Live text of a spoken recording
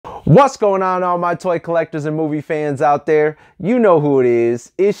What's going on, all my toy collectors and movie fans out there? You know who it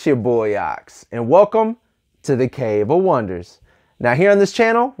is. It's your boy Ox, and welcome to the Cave of Wonders. Now here on this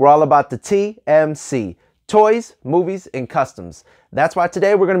channel, we're all about the TMC, toys, movies, and customs. That's why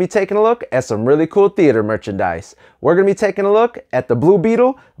today we're going to be taking a look at some really cool theater merchandise. We're going to be taking a look at the Blue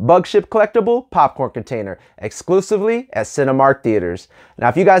Beetle Bug Ship Collectible Popcorn Container, exclusively at Cinemark Theaters. Now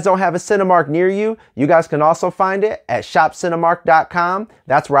if you guys don't have a Cinemark near you, you guys can also find it at shopcinemark.com.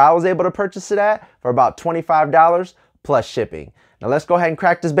 That's where I was able to purchase it at for about $25 plus shipping. Now let's go ahead and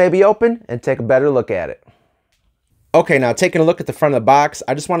crack this baby open and take a better look at it. Okay, now taking a look at the front of the box,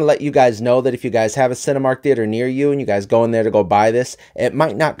 I just want to let you guys know that if you guys have a Cinemark Theater near you and you guys go in there to go buy this, it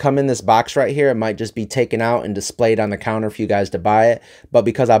might not come in this box right here. It might just be taken out and displayed on the counter for you guys to buy it. But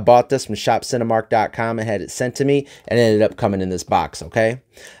because I bought this from shopcinemark.com and had it sent to me, it ended up coming in this box, okay?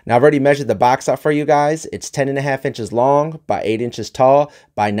 Now I've already measured the box out for you guys. It's 10.5 inches long by 8 inches tall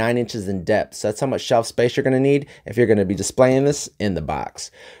by 9 inches in depth. So that's how much shelf space you're going to need if you're going to be displaying this in the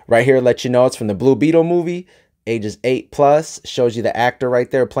box. Right here, let you know it's from the Blue Beetle movie. Ages 8+, shows you the actor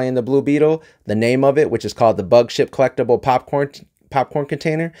right there playing the Blue Beetle, the name of it, which is called the Bug Ship Collectible Popcorn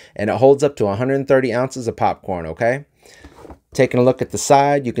Container, and it holds up to 130 ounces of popcorn, okay? Taking a look at the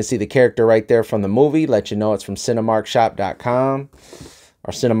side, you can see the character right there from the movie, let you know it's from cinemarkshop.com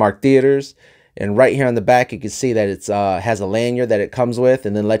or Cinemark Theaters. And right here on the back, you can see that it has a lanyard that it comes with,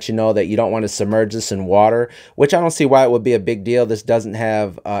 and then let you know that you don't want to submerge this in water, which I don't see why it would be a big deal. This doesn't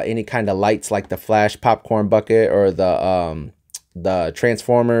have any kind of lights like the Flash popcorn bucket or the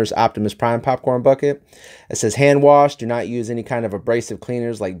Transformers Optimus Prime popcorn bucket. It says hand wash. Do not use any kind of abrasive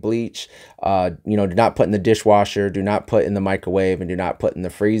cleaners like bleach. Do not put in the dishwasher. Do not put in the microwave, and do not put in the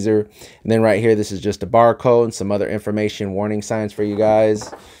freezer. And then right here, this is just a barcode and some other information, warning signs for you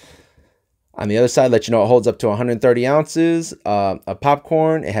guys. On the other side, let you know it holds up to 130 ounces of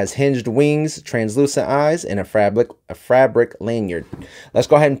popcorn. It has hinged wings, translucent eyes, and a fabric lanyard. Let's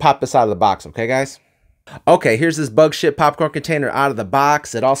go ahead and pop this out of the box, okay, guys? Okay, here's this Bug Ship popcorn container out of the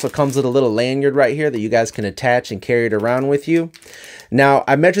box. It also comes with a little lanyard right here that you guys can attach and carry it around with you. Now,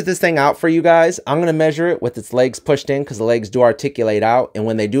 I measured this thing out for you guys. I'm going to measure it with its legs pushed in because the legs do articulate out. And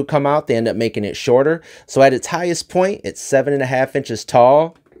when they do come out, they end up making it shorter. So at its highest point, it's 7.5 inches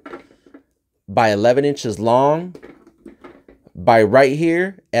tall by 11 inches long by right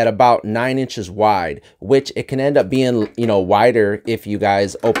here at about 9 inches wide, which it can end up being, wider if you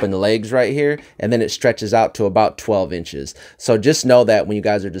guys open the legs right here, and then it stretches out to about 12 inches. So just know that when you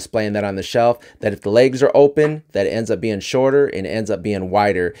guys are displaying that on the shelf, that if the legs are open, that it ends up being shorter and it ends up being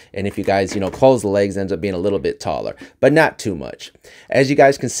wider. And if you guys, close the legs, it ends up being a little bit taller, but not too much. As you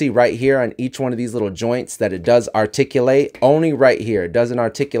guys can see right here on each one of these little joints that it does articulate only right here. It doesn't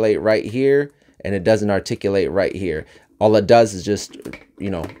articulate right here, and it doesn't articulate right here. All it does is just,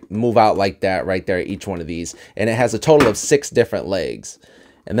 move out like that right there at each one of these. And it has a total of 6 different legs.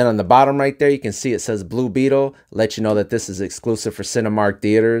 And then on the bottom right there, you can see it says Blue Beetle. Let you know that this is exclusive for Cinemark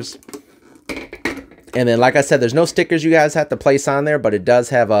Theaters. And then, like I said, there's no stickers you guys have to place on there, but it does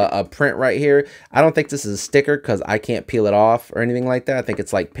have a print right here. I don't think this is a sticker because I can't peel it off or anything like that. I think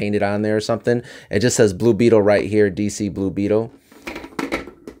it's like painted on there or something. It just says Blue Beetle right here, DC Blue Beetle.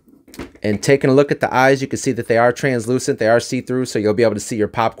 And taking a look at the eyes, you can see that they are translucent. They are see-through, so you'll be able to see your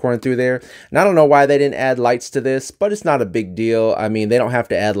popcorn through there. And I don't know why they didn't add lights to this, but it's not a big deal. I mean, they don't have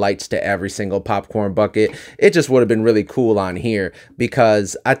to add lights to every single popcorn bucket. It just would have been really cool on here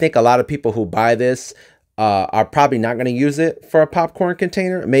because I think a lot of people who buy this are probably not going to use it for a popcorn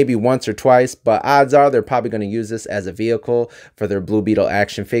container, maybe once or twice, but odds are they're probably going to use this as a vehicle for their Blue Beetle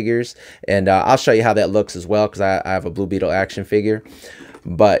action figures. And I'll show you how that looks as well because I have a Blue Beetle action figure.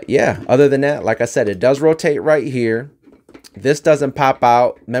 But yeah, other than that, like I said, it does rotate right here. This doesn't pop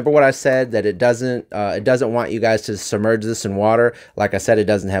out. Remember what I said, that it doesn't want you guys to submerge this in water. Like I said, it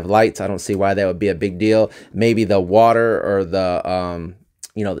doesn't have lights. I don't see why that would be a big deal. Maybe the water or the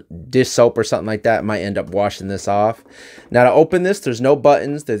dish soap or something like that might end up washing this off. Now to open this, there's no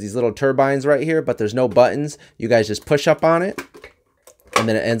buttons. There's these little turbines right here, but there's no buttons. You guys just push up on it, and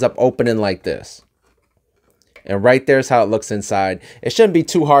then it ends up opening like this. And right there's how it looks inside. It shouldn't be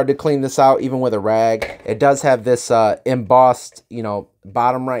too hard to clean this out, even with a rag. It does have this embossed,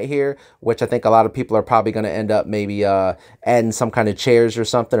 bottom right here, which I think a lot of people are probably going to end up maybe adding some kind of chairs or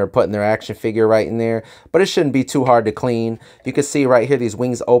something, or putting their action figure right in there. But it shouldn't be too hard to clean. You can see right here, these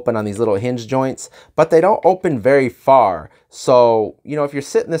wings open on these little hinge joints, but they don't open very far. So, if you're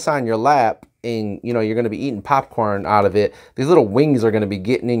sitting this on your lap, and you're going to be eating popcorn out of it, these little wings are going to be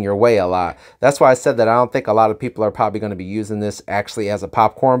getting in your way a lot. That's why I said that I don't think a lot of people are probably going to be using this actually as a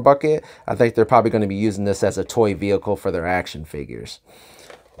popcorn bucket. I think they're probably going to be using this as a toy vehicle for their action figures.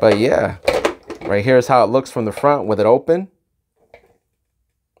 But yeah, right here is how it looks from the front with it open.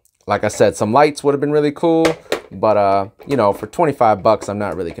 Like I said, some lights would have been really cool, but you know, for 25 bucks, I'm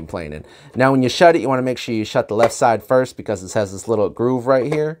not really complaining. Now, when you shut it, you want to make sure you shut the left side first because it has this little groove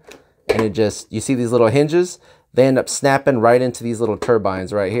right here. And it just, you see these little hinges? They end up snapping right into these little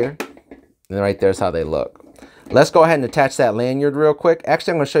turbines right here. And right there's how they look. Let's go ahead and attach that lanyard real quick.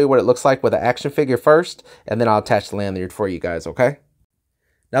 Actually, I'm going to show you what it looks like with an action figure first, and then I'll attach the lanyard for you guys, okay?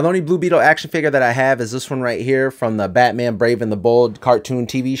 Now, the only Blue Beetle action figure that I have is this one right here from the Batman Brave and the Bold cartoon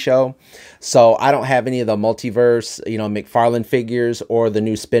TV show. So I don't have any of the multiverse, you know, McFarlane figures or the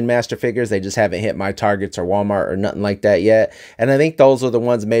new Spin Master figures. They just haven't hit my Targets or Walmart or nothing like that yet. And I think those are the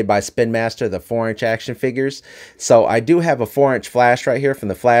ones made by Spin Master, the 4-inch action figures. So I do have a 4-inch Flash right here from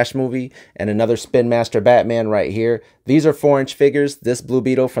the Flash movie and another Spin Master Batman right here. These are 4-inch figures. This Blue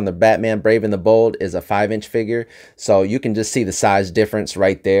Beetle from the Batman Brave and the Bold is a 5-inch figure. So you can just see the size difference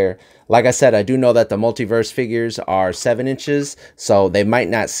right there. Like I said, I do know that the multiverse figures are 7 inches, so they might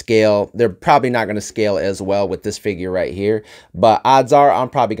not scale. They're probably not going to scale as well with this figure right here. But odds are I'm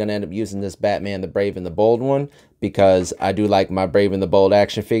probably going to end up using this Batman, the Brave and the Bold one, because I do like my Brave and the Bold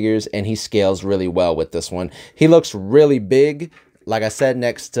action figures, and he scales really well with this one. He looks really big, like I said,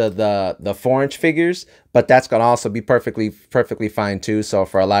 next to the 4-inch figures, but that's going to also be perfectly fine too. So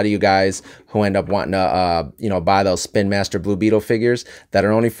for a lot of you guys who end up wanting to, you know, buy those Spin Master Blue Beetle figures that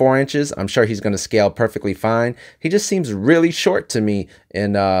are only 4 inches, I'm sure he's going to scale perfectly fine. He just seems really short to me.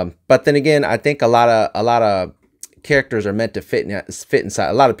 And, but then again, I think a lot of characters are meant to fit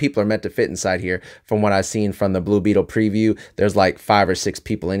inside. A lot of people are meant to fit inside here. From what I've seen from the Blue Beetle preview, there's like 5 or 6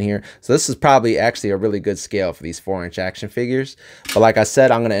 people in here. So this is probably actually a really good scale for these 4-inch action figures. But like I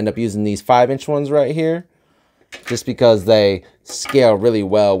said, I'm going to end up using these 5-inch ones right here, just because they scale really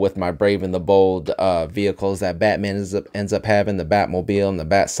well with my Brave and the Bold vehicles that Batman ends up having, the Batmobile and the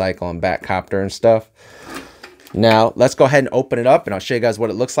Batcycle and Batcopter and stuff. Now, let's go ahead and open it up, and I'll show you guys what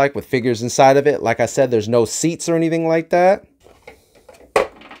it looks like with figures inside of it. Like I said, there's no seats or anything like that.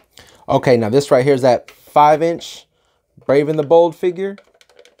 Okay, now this right here is that 5-inch Brave and the Bold figure.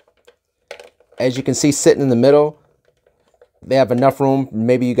 As you can see, sitting in the middle, they have enough room.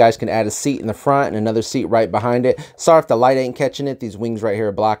 Maybe you guys can add a seat in the front and another seat right behind it. Sorry if the light ain't catching it. These wings right here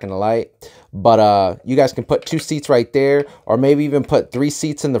are blocking the light. But you guys can put 2 seats right there, or maybe even put 3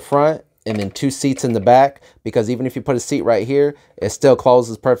 seats in the front and then 2 seats in the back, because even if you put a seat right here, it still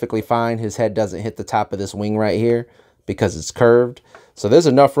closes perfectly fine. His head doesn't hit the top of this wing right here because it's curved. So there's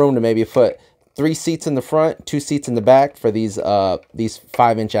enough room to maybe put 3 seats in the front, 2 seats in the back for these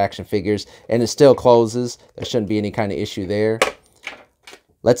 5-inch action figures, and it still closes. There shouldn't be any kind of issue there.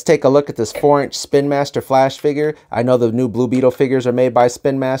 Let's take a look at this 4-inch Spin Master Flash figure. I know the new Blue Beetle figures are made by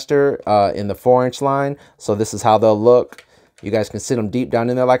Spin Master in the 4-inch line, so this is how they'll look. You guys can sit them deep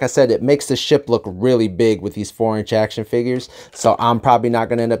down in there. Like I said, it makes the ship look really big with these 4-inch action figures. So I'm probably not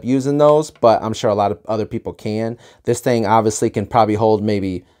going to end up using those, but I'm sure a lot of other people can. This thing obviously can probably hold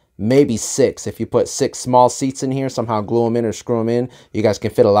maybe 6. If you put 6 small seats in here, somehow glue them in or screw them in, you guys can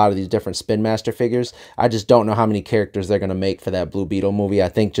fit a lot of these different Spin Master figures. I just don't know how many characters they're going to make for that Blue Beetle movie. I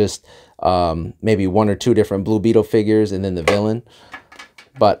think just maybe 1 or 2 different Blue Beetle figures and then the villain.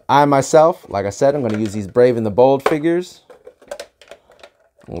 But I myself, like I said, I'm going to use these Brave and the Bold figures.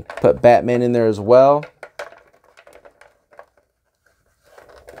 We'll put Batman in there as well.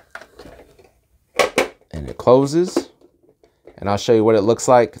 And it closes. And I'll show you what it looks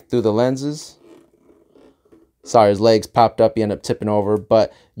like through the lenses. Sorry, his legs popped up. He ended up tipping over.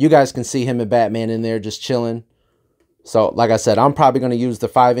 But you guys can see him and Batman in there just chilling. So, like I said, I'm probably going to use the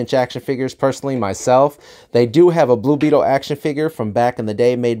 5-inch action figures personally myself. They do have a Blue Beetle action figure from back in the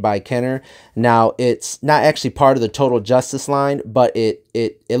day made by Kenner. Now, it's not actually part of the Total Justice line, but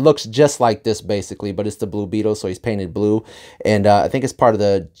it looks just like this basically, but it's the Blue Beetle, so he's painted blue. And I think it's part of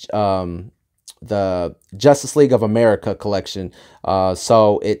the Justice League of America collection.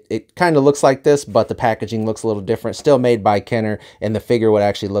 So it kind of looks like this, but the packaging looks a little different. Still made by Kenner, and the figure would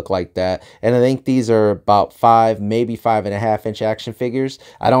actually look like that. And I think these are about 5, maybe 5.5-inch action figures.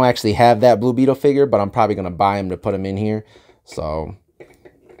 I don't actually have that Blue Beetle figure, but I'm probably going to buy them to put them in here. So,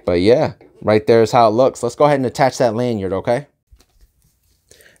 but yeah, right there is how it looks. Let's go ahead and attach that lanyard, okay?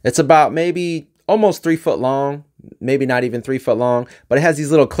 It's about maybe almost 3 foot long, maybe not even 3 foot long, but it has these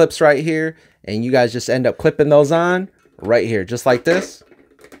little clips right here. And you guys just end up clipping those on right here, just like this.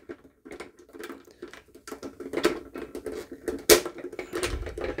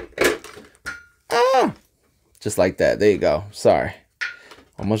 Ah, just like that. There you go. Sorry.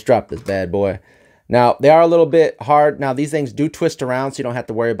 Almost dropped this bad boy. Now, they are a little bit hard. Now, these things do twist around, so you don't have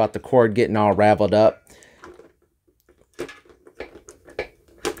to worry about the cord getting all raveled up.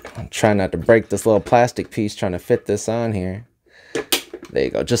 I'm trying not to break this little plastic piece trying to fit this on here. There you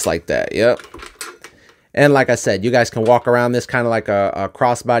go, just like that. Yep. And like I said, you guys can walk around this kind of like a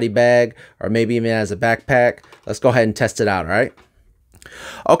crossbody bag, or maybe even as a backpack. Let's go ahead and test it out, all right?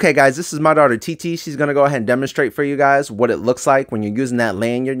 Okay, guys, this is my daughter, TT. She's going to go ahead and demonstrate for you guys what it looks like when you're using that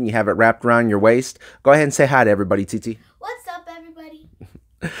lanyard and you have it wrapped around your waist. Go ahead and say hi to everybody, TT. What's up, everybody?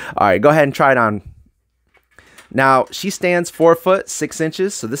 All right, go ahead and try it on. Now, she stands 4 foot 6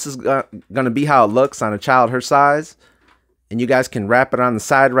 inches, so this is going to be how it looks on a child her size. And you guys can wrap it on the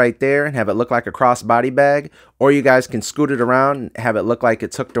side right there and have it look like a crossbody bag. Or you guys can scoot it around and have it look like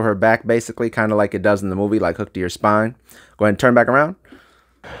it's hooked to her back, basically, kind of like it does in the movie, like hooked to your spine. Go ahead and turn back around.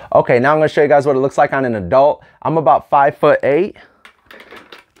 Okay, now I'm going to show you guys what it looks like on an adult. I'm about 5'8".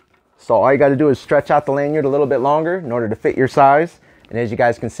 So all you got to do is stretch out the lanyard a little bit longer in order to fit your size. And as you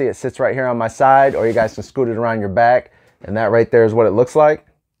guys can see, it sits right here on my side, or you guys can scoot it around your back. And that right there is what it looks like.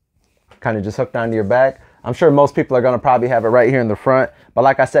 Kind of just hooked onto your back. I'm sure most people are going to probably have it right here in the front. But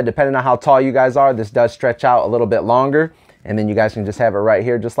like I said, depending on how tall you guys are, this does stretch out a little bit longer. And then you guys can just have it right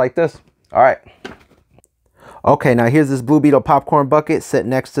here just like this. All right. Okay, now here's this Blue Beetle popcorn bucket sitting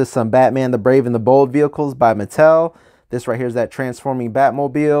next to some Batman the Brave and the Bold vehicles by Mattel. This right here is that transforming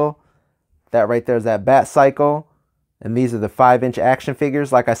Batmobile. That right there is that Batcycle. And these are the 5-inch action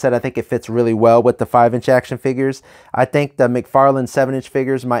figures. Like I said, I think it fits really well with the 5-inch action figures. I think the McFarlane 7-inch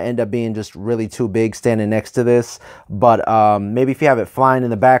figures might end up being just really too big standing next to this. But maybe if you have it flying in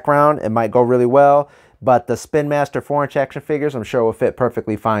the background, it might go really well. But the Spin Master 4-inch action figures, I'm sure will fit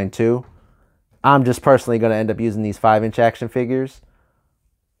perfectly fine too. I'm just personally going to end up using these 5-inch action figures.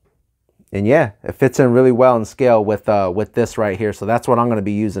 And yeah, it fits in really well in scale with this right here. So that's what I'm going to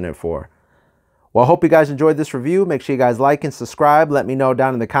be using it for. Well, I hope you guys enjoyed this review. Make sure you guys like and subscribe. Let me know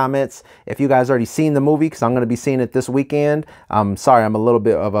down in the comments if you guys already seen the movie, because I'm going to be seeing it this weekend. I'm sorry, I'm a little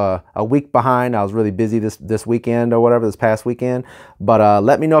bit of a week behind. I was really busy this weekend or whatever, this past weekend. But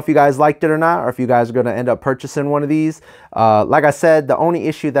let me know if you guys liked it or not, or if you guys are going to end up purchasing one of these. Like I said, the only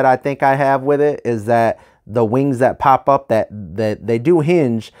issue that I think I have with it is that the wings that pop up, that they do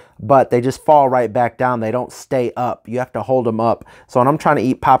hinge, but they just fall right back down. They don't stay up. You have to hold them up. So when I'm trying to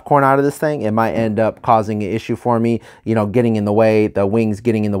eat popcorn out of this thing, it might end up causing an issue for me, you know, getting in the way, the wings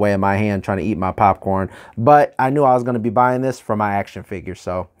getting in the way of my hand trying to eat my popcorn. But I knew I was going to be buying this for my action figure.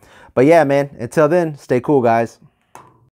 So, but yeah, man, until then, stay cool, guys.